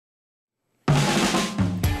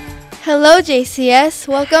Hello, JCS.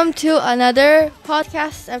 Welcome to another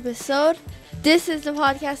podcast episode. This is the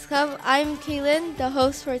Podcast Club. I'm Kaylyn, the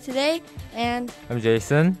host for today, and I'm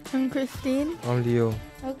Jason. I'm Christine. I'm Leo.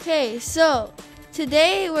 okay, so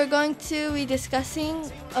today we're going to be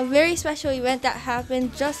discussing a very special event that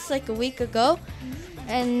happened just like a week ago,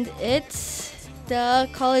 and it's the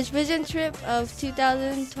college vision trip of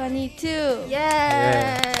 2022.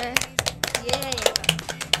 Yeah. Yay!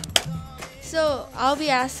 So I'll be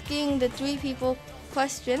asking the three people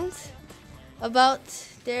questions about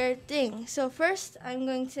their thing. So first, I'm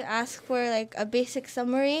going to ask for like a basic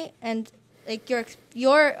summary and like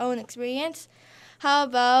your own experience. How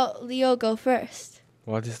about Leo go first?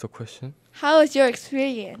 What is the question? How was your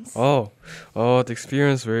experience? The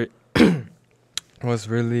experience was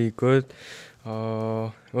really good.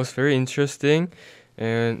 It was very interesting,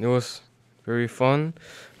 and it was very fun.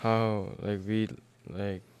 How we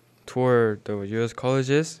tour the U.S.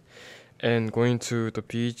 colleges and going to the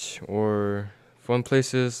beach or fun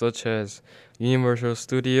places such as Universal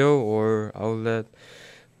Studio or Outlet.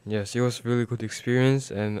 Yes, it was really good experience,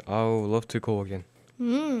 and I would love to go again.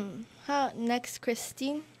 How next,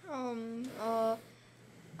 Christine?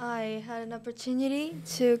 I had an opportunity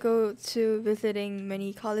to go to visiting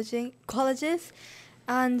many colleges,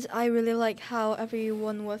 and I really like how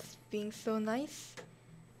everyone was being so nice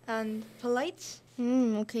and polite.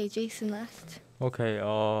 Okay, Jason last. Okay,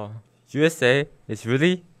 USA is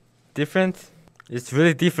really different. It's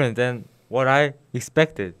really different than what I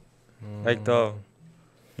expected. Like the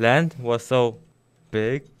land was so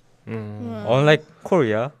big, unlike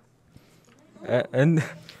Korea. And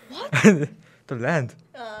what? The land.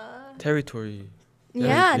 Territory.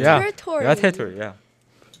 Yeah, Yeah. territory. Yeah, territory, yeah.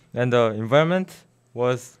 And the environment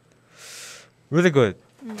was really good.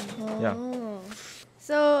 Yeah.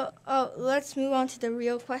 So let's move on to the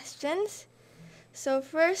real questions. So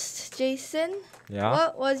first, Jason, Yeah.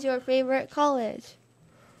 what was your favorite college?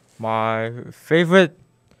 My favorite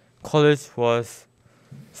college was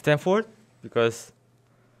Stanford because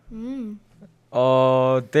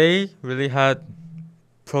they really had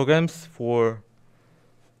programs for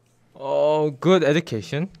good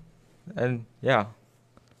education, and yeah.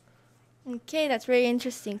 Okay, that's very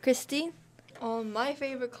interesting. Christine? My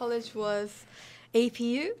favorite college was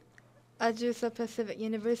APU, Azusa Pacific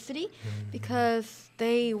University, because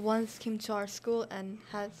they once came to our school and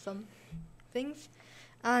had some things,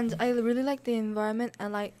 and I really like the environment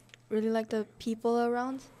and really like the people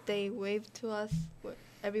around. They wave to us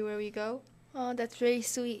everywhere we go. Oh, that's very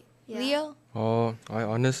sweet. Yeah. Leo? I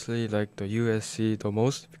honestly like the USC the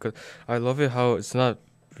most because I love it how it's not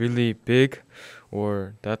really big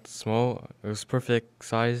or that small. It was perfect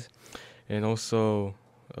size, and also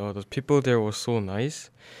the people there were so nice.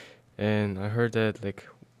 And I heard that like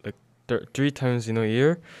 3 times in a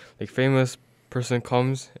year, like famous person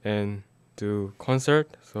comes and do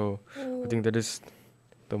concert. So I think that is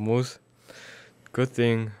the most good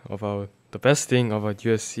thing about the best thing about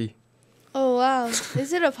USC. Oh, wow.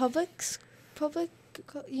 Is it a public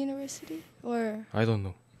university? Or? I don't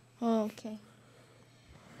know. Oh, okay.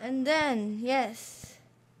 And then, yes.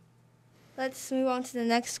 Let's move on to the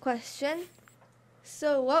next question.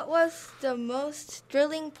 So, what was the most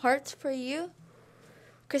thrilling part for you?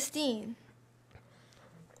 Christine?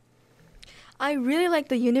 I really like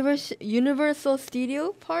the Universal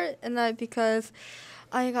Studio part, and because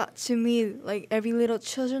I got to meet like every little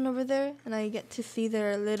children over there, and I get to see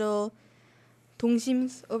their little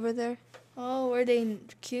동심s over there. Oh, were they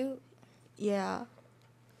cute? Yeah.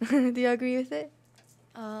 Do you agree with it?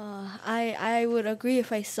 I would agree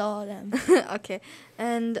if I saw them. Okay.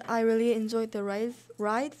 And I really enjoyed the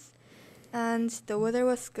rides, and the weather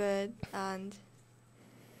was good, and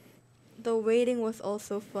the waiting was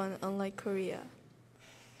also fun, unlike Korea.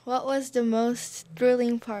 What was the most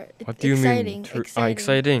thrilling part? What do you exciting, mean? exciting.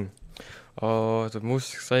 Exciting. The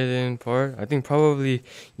most exciting part, I think probably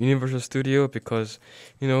Universal Studio because,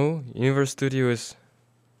 Universal Studio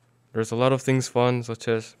there's a lot of things fun such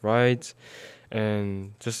as rides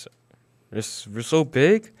and just we're so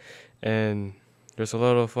big and there's a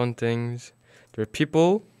lot of fun things. There are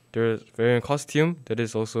people, they're wearing costume that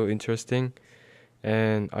is also interesting,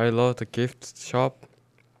 and I love the gift shop.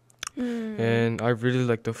 And I really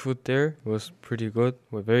like the food there. It was pretty good,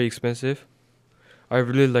 but very expensive. I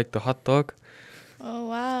really like the hot dog. Oh,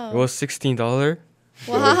 wow. It was $16. Wow.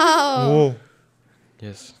 Whoa.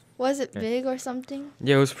 Yes. Was it big or something?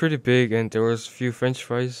 Yeah, it was pretty big, and there was a few French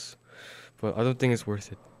fries, but I don't think it's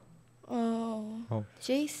worth it. Oh.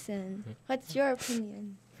 Jason, what's your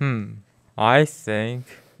opinion? I think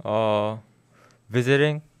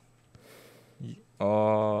visiting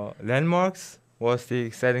landmarks was the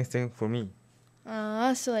exciting thing for me.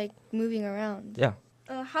 So like moving around. Yeah.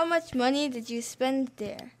 How much money did you spend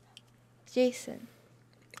there, Jason?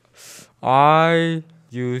 I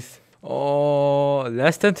used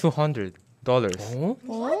less than $200. Oh?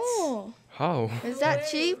 Oh, How? is that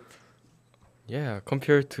cheap? Yeah,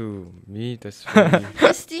 compared to me, that's really...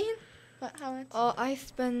 Christine? How much? I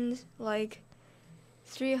spent like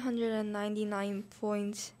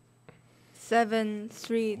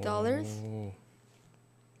 $399.73. Oh.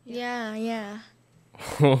 Yeah.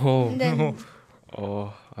 Oh. And then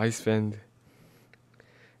I spend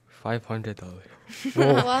 $500.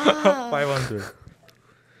 wow. 500.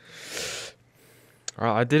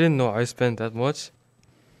 I didn't know I spent that much.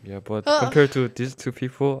 Yeah, but Oh. compared to these two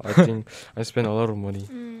people, I think I spent a lot of money.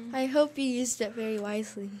 I hope you used it very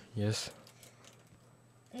wisely. Yes.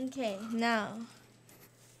 Okay, now.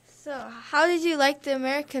 So, how did you like the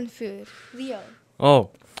American food, Leo?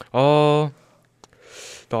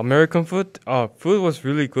 The American food, food was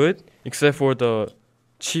really good, except for the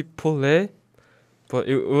Chipotle. But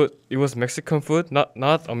it was Mexican food,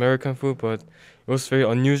 not American food, but it was very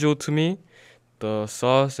unusual to me, the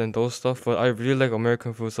sauce and those stuff. But I really like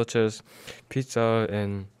American food, such as pizza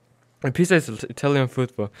and pizza is Italian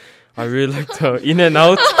food, but I really like the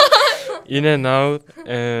In-N-Out,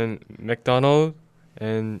 and McDonald's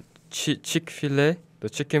and Chick-fil-A, the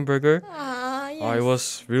chicken burger. Yes. It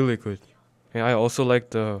was really good. And I also like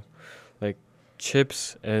the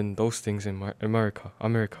chips and those things in America.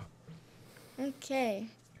 Okay.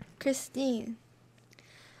 Christine.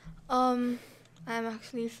 I'm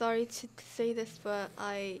actually sorry to say this, but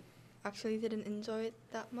I actually didn't enjoy it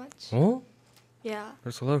that much. Oh? Yeah.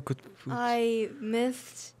 There's a lot of good food. I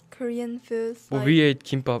missed Korean foods. Well, like- we ate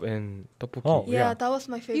kimbap and tteokbokki. Oh. yeah, Yeah. that was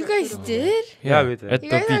my favorite. You guys food of all. did? Yeah, we did. At You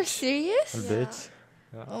the guys are beach. serious? A Yeah. bit.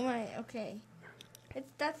 Oh my, okay.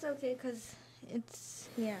 That's okay, because it's,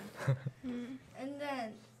 yeah. And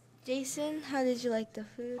then, Jason, how did you like the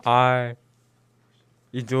food? I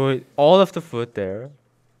enjoyed all of the food there.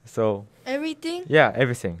 So, Everything? yeah,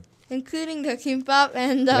 everything. Including the kimbap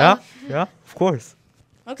and Yeah, of course.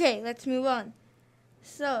 Okay, let's move on.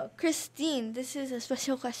 So, Christine, this is a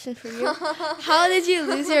special question for you. How did you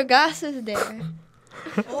lose your glasses there?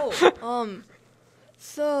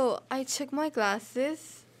 So I took my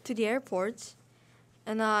glasses to the airport,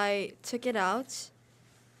 and I took it out,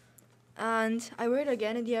 and I wear it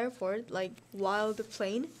again in the airport, like while the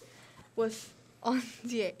plane was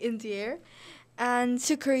in the air, and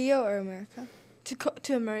To Korea or America?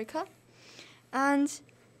 to America, and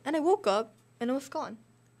I woke up and it was gone.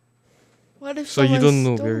 What if So you someone don't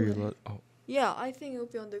know stole where it? you lost. Yeah, I think it'll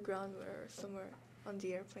be on the ground or somewhere on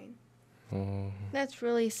the airplane. Oh. That's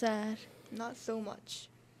really sad. Not so much,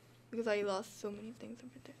 because I lost so many things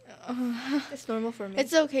over there. It's normal for me.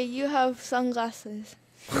 It's okay, you have sunglasses.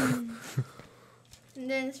 And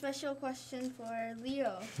then special question for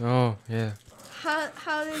Leo. Oh, yeah.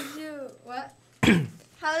 How did you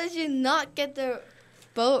How did you not get the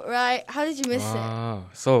boat right? How did you miss it?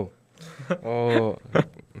 So,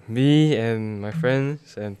 me and my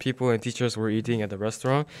friends and people and teachers were eating at the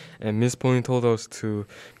restaurant, and Miss Pony told us to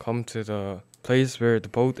come to the place where the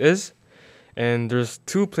boat is. And there's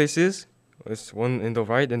two places. It's one in the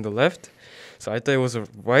right and the left. So I thought it was a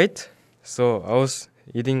right. So I was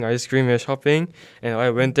eating ice cream and shopping, and I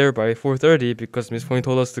went there by 4:30 because Miss Pony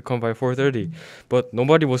told us to come by 4:30. But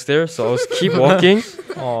nobody was there, so I was keep walking.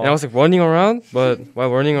 And I was like running around, but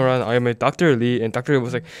while running around, I met Dr. Lee, and Dr. Lee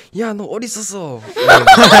was like, "Yeah, 너 어디 있었어?"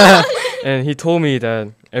 And he told me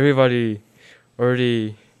that everybody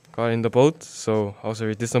already got in the boat, so I was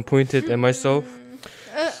very disappointed in myself.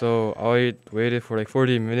 So I waited for like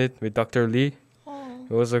 40 minutes with Dr. Lee.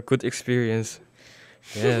 It was a good experience.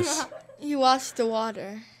 Yes. You watched the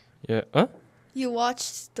water. Yeah. Huh? You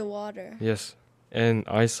watched the water. Yes. And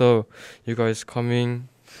I saw you guys coming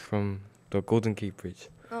from the Golden Gate Bridge.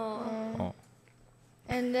 Oh.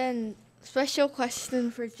 And then special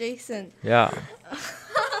question for Jason. Yeah.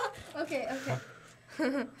 Okay.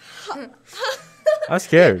 I'm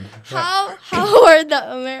scared. How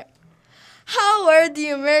were the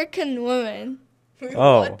American women?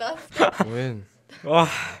 Oh. When?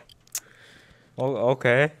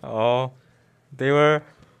 Okay. They were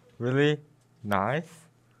really nice.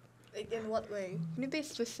 Like in what way? Can you be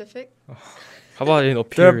specific? How about in Their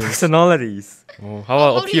appearance? personalities. Oh, how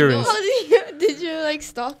about appearance? Did you like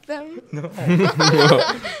stalk them?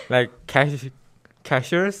 Like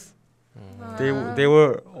cashiers. They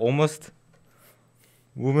were almost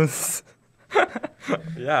women's.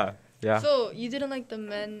 Yeah. So you didn't like the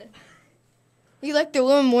men? You like the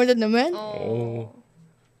women more than the men? Oh.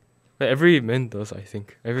 Every man does, I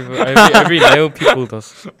think. Every male people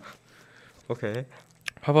does. Okay.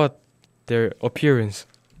 How about their appearance?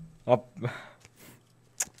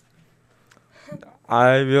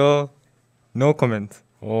 I will no comment.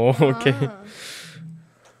 Oh, okay.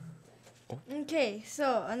 Okay,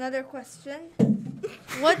 so another question.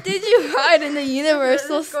 What did you ride in the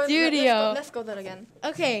Universal Studio? Let's go that again.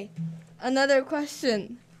 Okay, another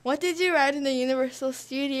question. What did you ride in the Universal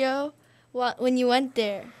Studio when you went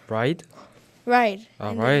there? Ride? Ride.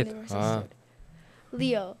 in the Ride. Universal Studio.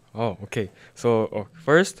 Leo. Oh, okay. So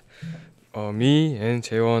first, me and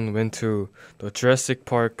Jaewon went to the Jurassic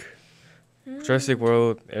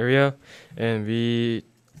World area, and we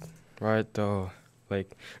ride the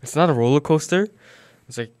it's not a roller coaster.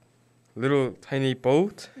 It's like little tiny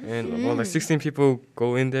boat, and about like 16 people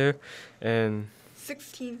go in there, and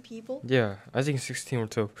 16 people? yeah, I think 16 or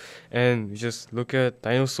 12, and we just look at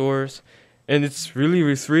dinosaurs, and it's really,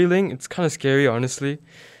 really thrilling. It's kind of scary, honestly.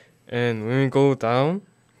 And when we go down,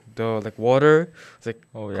 the water is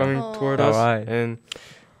coming toward us, Alright. and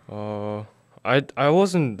I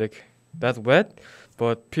wasn't that wet,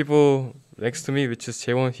 but people next to me, which is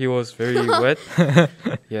Jaewon, he was very wet.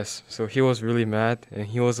 Yes, so he was really mad, and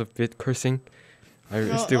he was a bit cursing.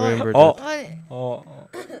 I still remember that. Oh.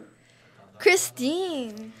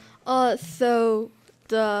 Christine. So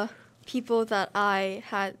the people that I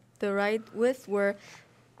had the ride with were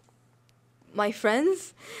my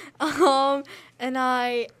friends. And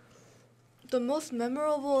the most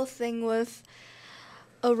memorable thing was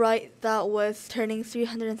a ride that was turning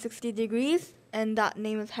 360 degrees, and that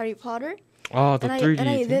name is Harry Potter. Oh, the 3D And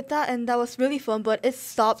I thing. did that, and that was really fun, but it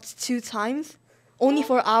stopped 2 times, only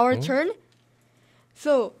for our turn.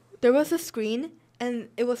 So there was a screen, and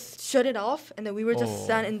it was shut it off, and then we were just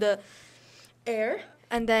stand in the air,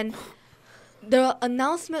 and then the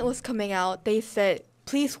announcement was coming out. They said,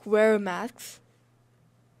 please wear masks.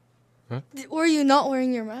 Were you not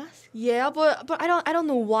wearing your mask? Yeah, but I don't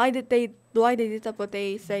know why they did that, but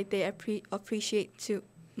they said they appreciate too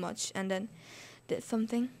much, and then did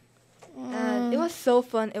something. And it was so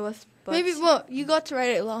fun. It was Maybe you got to ride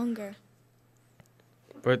it longer.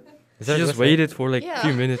 But Is she that just good? waited for Yeah.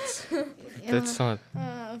 few minutes. Yeah. That's not.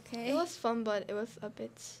 Okay. It was fun, but it was a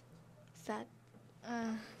bit sad.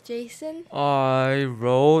 Jason. I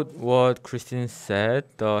wrote what Christine said,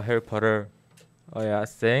 the Harry Potter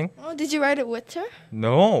thing. Oh, did you ride it with her?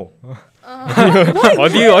 No. Why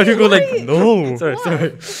do you go no?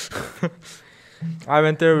 Sorry. I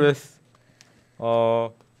went there with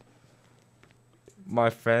my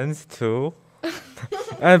friends too.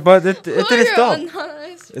 But it didn't stop.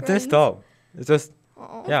 It didn't stop. It just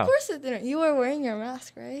Of course it didn't. You were wearing your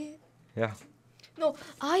mask, right? yeah. No,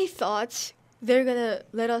 I thought they're gonna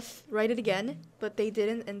let us write it again, but they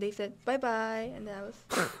didn't, and they said bye bye, and then I was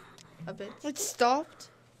a bit. It stopped.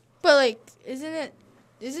 But isn't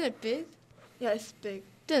it big? Yeah, it's big.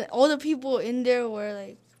 Then all the people in there were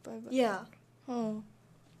like, bye bye. Yeah. Oh.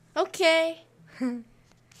 Okay.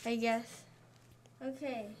 I guess.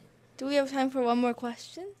 Okay. Do we have time for one more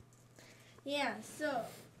question? Yeah, so.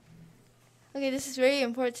 Okay, this is very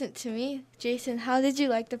important to me. Jason, how did you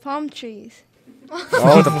like the palm trees?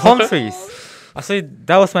 Oh, the palm trees. Actually,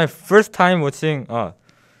 that was my first time looking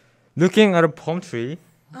at a palm tree.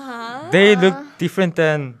 They look different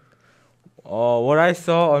than what I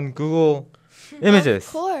saw on Google Images.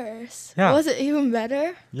 Of course. Yeah. Was it even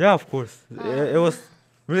better? Yeah, of course. It was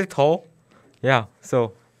really tall. Yeah,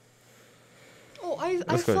 so Oh, I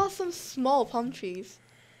That's good. saw some small palm trees.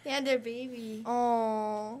 Yeah, they're baby.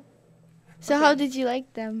 Oh, So Okay. how did you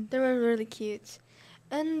like them? they were really cute.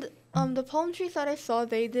 And the palm trees that I saw,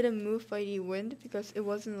 they didn't move by the wind because it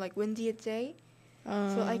wasn't windy a day,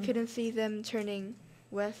 so I couldn't see them turning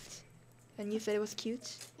west. And you said it was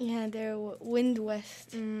cute. Yeah, they're wind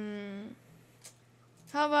west.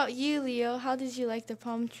 How about you, Leo? How did you like the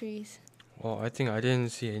palm trees? Well, I think I didn't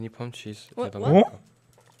see any palm trees. What- at what? America.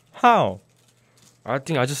 how? I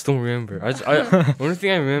think I just don't remember. Only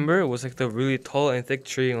thing I remember was the really tall and thick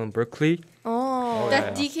tree on Berkeley. Oh, That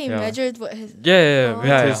yeah. DK Yeah. measured what his Yeah, with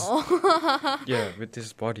Yeah, his with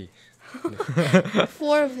his body.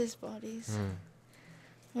 4 of his bodies.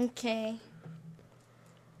 Mm. Okay.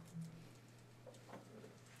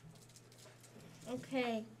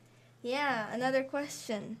 Okay. Yeah, another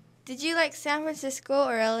question. Did you like San Francisco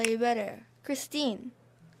or LA better? Christine.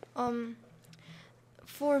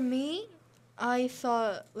 For me, I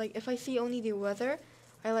saw if I see only the weather,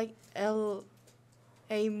 I like LA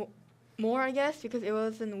more, I guess, because it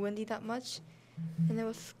wasn't windy that much, and it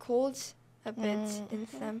was cold a bit in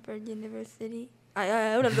Stanford University.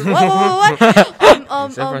 What?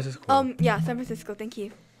 San Francisco. Yeah, San Francisco. Thank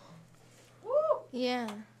you. Yeah.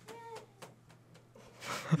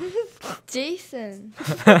 Jason.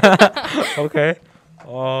 Okay.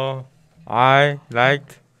 I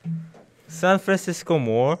liked San Francisco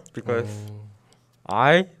more because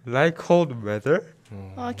I like cold weather.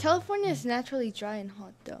 California is naturally dry and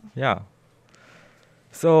hot though. Yeah.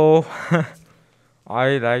 So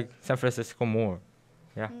I like San Francisco more.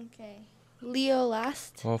 Yeah. Okay. Leo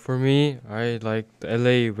last. For me, I like the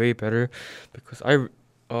LA way better because I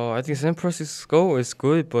think San Francisco is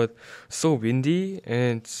good, but so windy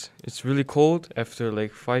and it's really cold after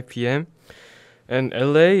like 5 p.m. And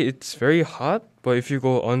LA, it's very hot, but if you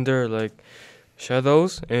go under like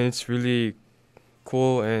shadows and it's really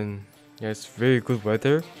cool and yeah, it's very good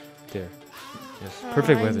weather there. Yes,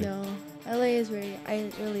 perfect weather. I know. LA is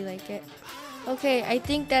I really like it. Okay, I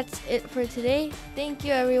think that's it for today. Thank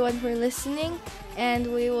you everyone for listening,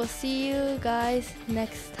 and we will see you guys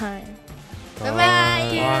next time. Bye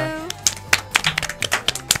bye. Bye.